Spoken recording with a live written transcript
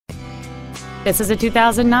This is a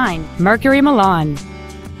 2009 Mercury Milan.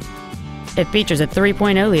 It features a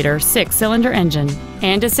 3.0-liter six-cylinder engine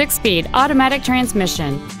and a 6-speed automatic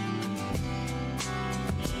transmission.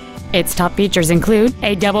 Its top features include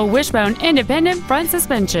a double wishbone independent front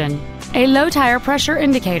suspension, a low tire pressure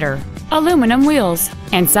indicator, aluminum wheels,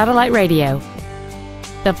 and satellite radio.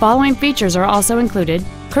 The following features are also included: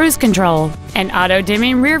 cruise control, an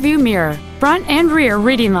auto-dimming rear-view mirror, front and rear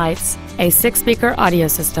reading lights, a 6-speaker audio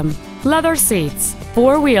system, leather seats,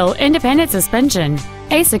 4-wheel independent suspension,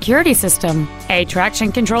 a security system, a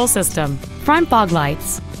traction control system, front fog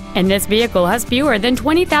lights, and this vehicle has fewer than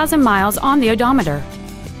 20,000 miles on the odometer.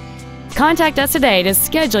 Contact us today to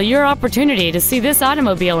schedule your opportunity to see this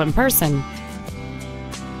automobile in person.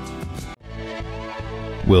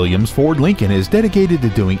 Williams Ford Lincoln is dedicated to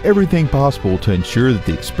doing everything possible to ensure that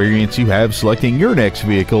the experience you have selecting your next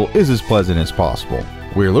vehicle is as pleasant as possible.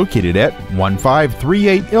 We're located at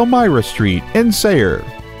 1538 Elmira Street in Sayre.